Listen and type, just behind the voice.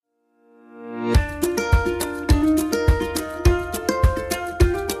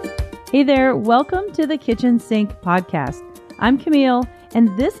Hey there, welcome to the Kitchen Sink Podcast. I'm Camille,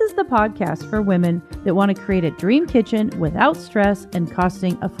 and this is the podcast for women that want to create a dream kitchen without stress and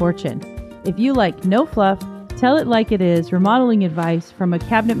costing a fortune. If you like no fluff, tell it like it is remodeling advice from a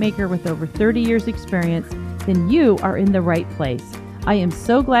cabinet maker with over 30 years experience, then you are in the right place. I am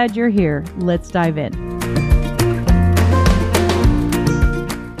so glad you're here. Let's dive in.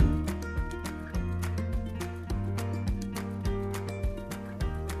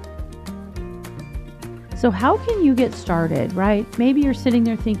 So how can you get started, right? Maybe you're sitting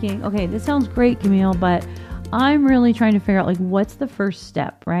there thinking, okay, this sounds great, Camille, but I'm really trying to figure out what's the first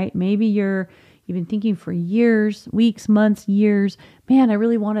step, right? Maybe you've been thinking for years, weeks, months, years, man, I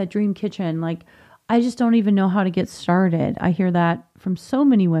really want a dream kitchen. I just don't even know how to get started. I hear that from so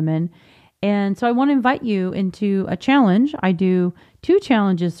many women. And so I want to invite you into a challenge. I do 2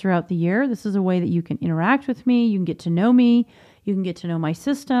 challenges throughout the year. This is a way that you can interact with me. You can get to know me. You can get to know my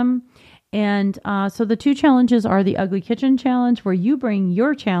system. And so the 2 challenges are the Ugly Kitchen Challenge, where you bring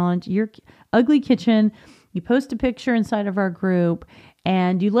your challenge, your ugly kitchen, you post a picture inside of our group,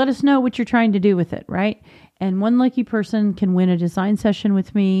 and you let us know what you're trying to do with it, right? And one lucky person can win a design session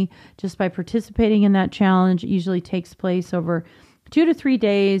with me just by participating in that challenge. It usually takes place over 2 to 3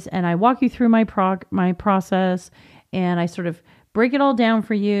 days, and I walk you through my process, and I sort of break it all down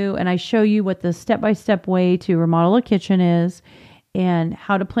for you, and I show you what the step-by-step way to remodel a kitchen is, and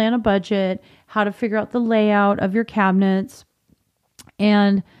how to plan a budget, how to figure out the layout of your cabinets.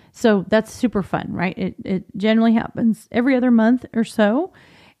 And so that's super fun, right? It generally happens every other month or so.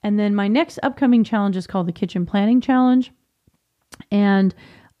 And then my next upcoming challenge is called the Kitchen Planning Challenge. And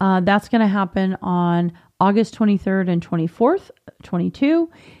that's going to happen on August 23rd and 24th, 22.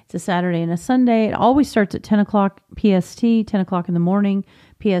 It's a Saturday and a Sunday. It always starts at 10 o'clock PST, 10 o'clock in the morning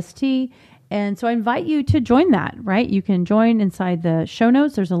PST. And so I invite you to join that, right? You can join inside the show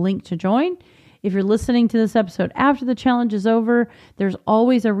notes. There's a link to join. If you're listening to this episode after the challenge is over, there's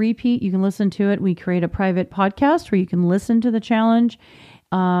always a repeat. You can listen to it. We create a private podcast where you can listen to the challenge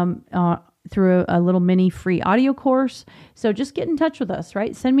through a little mini free audio course. So just get in touch with us,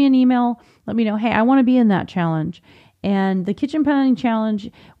 right? Send me an email. Let me know, hey, I want to be in that challenge. And the Kitchen Planning Challenge,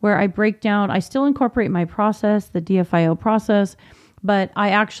 where I break down, I still incorporate my process, the DFIO process, but I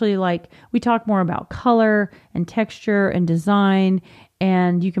actually we talk more about color and texture and design,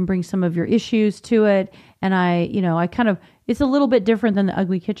 and you can bring some of your issues to it. And it's a little bit different than the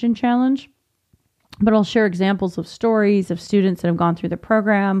Ugly Kitchen Challenge, but I'll share examples of stories of students that have gone through the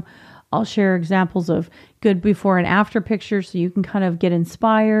program. I'll share examples of good before and after pictures so you can kind of get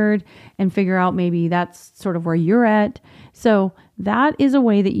inspired and figure out maybe that's sort of where you're at. So that is a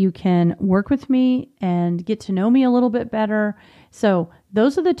way that you can work with me and get to know me a little bit better. So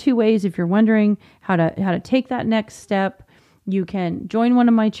those are the 2 ways. If you're wondering how to take that next step, you can join one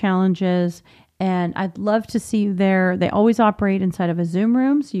of my challenges, and I'd love to see you there. They always operate inside of a Zoom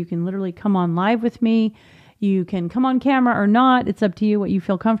room, so you can literally come on live with me. You can come on camera or not. It's up to you what you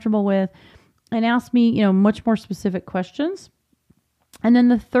feel comfortable with, and ask me, much more specific questions. And then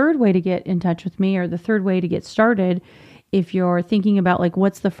the third way to get in touch with me, or the third way to get started, if you're thinking about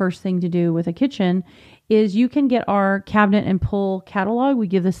what's the first thing to do with a kitchen, is you can get our cabinet and pull catalog. We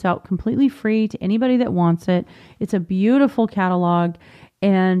give this out completely free to anybody that wants it. It's a beautiful catalog,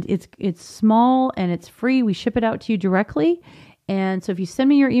 and it's small and it's free. We ship it out to you directly. And so if you send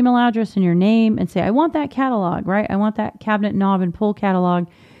me your email address and your name and say, I want that catalog, right? I want that cabinet knob and pull catalog.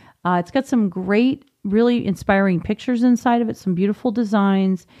 It's got some great, really inspiring pictures inside of it, some beautiful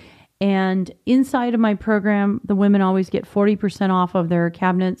designs. And inside of my program, the women always get 40% off of their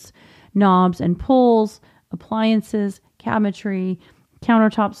cabinets, knobs and pulls, appliances, cabinetry,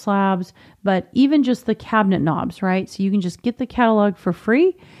 countertop slabs, but even just the cabinet knobs, right? So you can just get the catalog for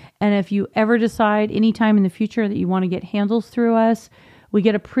free. And if you ever decide anytime in the future that you want to get handles through us, we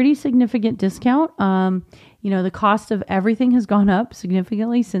get a pretty significant discount. The cost of everything has gone up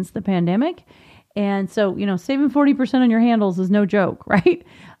significantly since the pandemic. And so, saving 40% on your handles is no joke, right?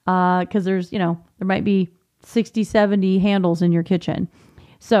 Because there's, there might be 60, 70 handles in your kitchen.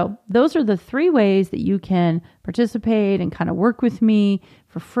 So those are the 3 ways that you can participate and kind of work with me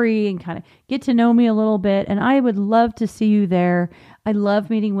for free and kind of get to know me a little bit. And I would love to see you there. I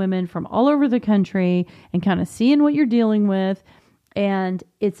love meeting women from all over the country and kind of seeing what you're dealing with. And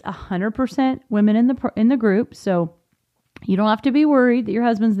it's 100% women in the group. So you don't have to be worried that your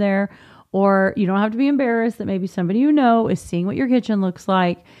husband's there, or you don't have to be embarrassed that maybe somebody you know is seeing what your kitchen looks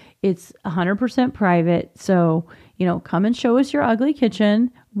like. It's 100% private. So, come and show us your ugly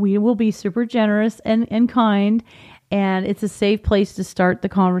kitchen. We will be super generous and kind. And it's a safe place to start the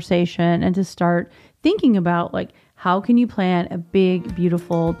conversation and to start thinking about how can you plan a big,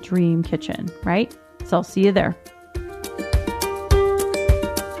 beautiful dream kitchen, right? So I'll see you there.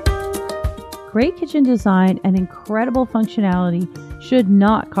 Great kitchen design and incredible functionality should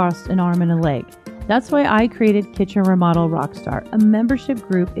not cost an arm and a leg. That's why I created Kitchen Remodel Rockstar, a membership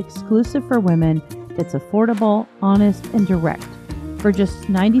group exclusive for women that's affordable, honest, and direct. For just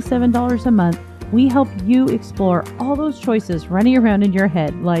 $97 a month, we help you explore all those choices running around in your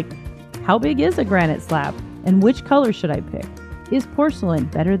head, like how big is a granite slab? And which color should I pick? Is porcelain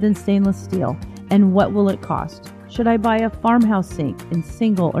better than stainless steel? And what will it cost? Should I buy a farmhouse sink in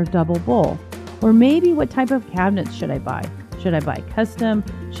single or double bowl? Or maybe what type of cabinets should I buy? Should I buy custom?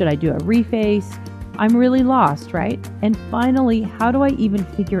 Should I do a reface? I'm really lost, right? And finally, how do I even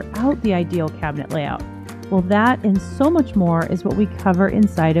figure out the ideal cabinet layout? Well, that and so much more is what we cover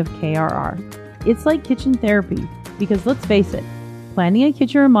inside of KRR. It's like kitchen therapy, because let's face it, planning a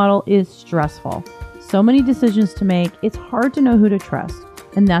kitchen remodel is stressful. So many decisions to make, it's hard to know who to trust.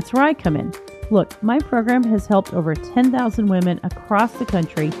 And that's where I come in. Look, my program has helped over 10,000 women across the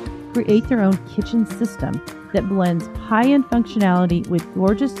country create their own kitchen system that blends high-end functionality with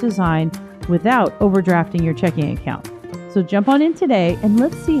gorgeous design without overdrafting your checking account. So jump on in today and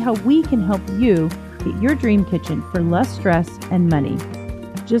let's see how we can help you get your dream kitchen for less stress and money.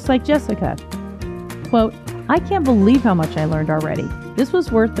 Just like Jessica. Quote, I can't believe how much I learned already. This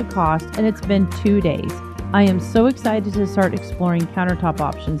was worth the cost and it's been 2 days. I am so excited to start exploring countertop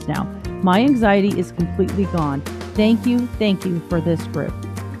options now. My anxiety is completely gone. Thank you for this group.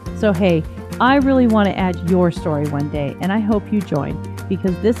 So hey, I really want to add your story one day and I hope you join,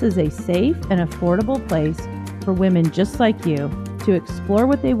 because this is a safe and affordable place for women just like you to explore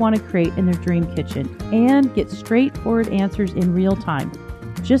what they want to create in their dream kitchen and get straightforward answers in real time.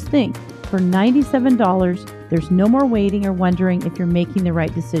 Just think, for $97, there's no more waiting or wondering if you're making the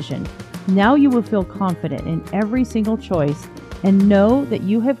right decision. Now you will feel confident in every single choice and know that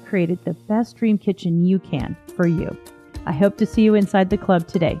you have created the best dream kitchen you can for you. I hope to see you inside the club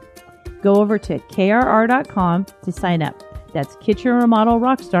today. Go over to krr.com to sign up. That's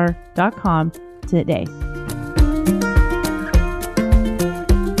kitchenremodelrockstar.com today.